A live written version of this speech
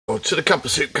to the cup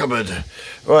of soup cupboard.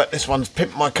 Right, this one's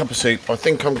pimped my cup of soup. I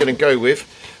think I'm going to go with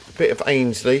a bit of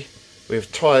Ainsley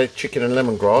with Thai chicken and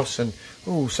lemongrass and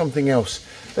something else.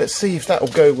 Let's see if that'll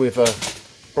go with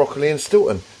broccoli and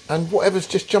Stilton and whatever's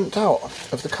just jumped out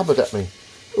of the cupboard at me.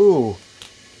 Ooh.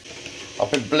 I've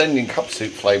been blending cup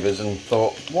soup flavours and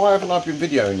thought, why haven't I been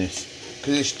videoing this?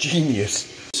 Because it's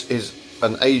genius. This is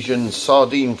an Asian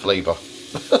sardine flavour.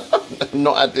 I've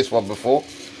not had this one before.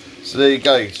 So there you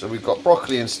go. So we've got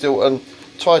broccoli and Stilton,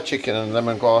 Thai chicken and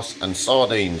lemongrass and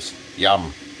sardines.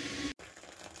 Yum.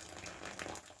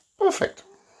 Perfect.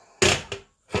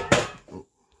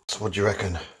 So what do you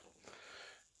reckon?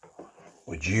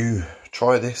 Would you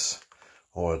try this?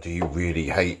 Or do you really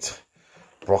hate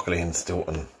broccoli and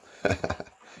Stilton?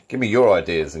 Give me your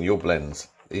ideas and your blends.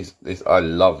 I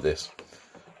love this.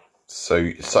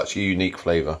 So such a unique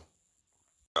flavour.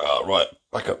 Right,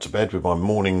 back up to bed with my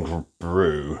morning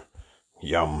brew.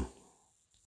 Yum.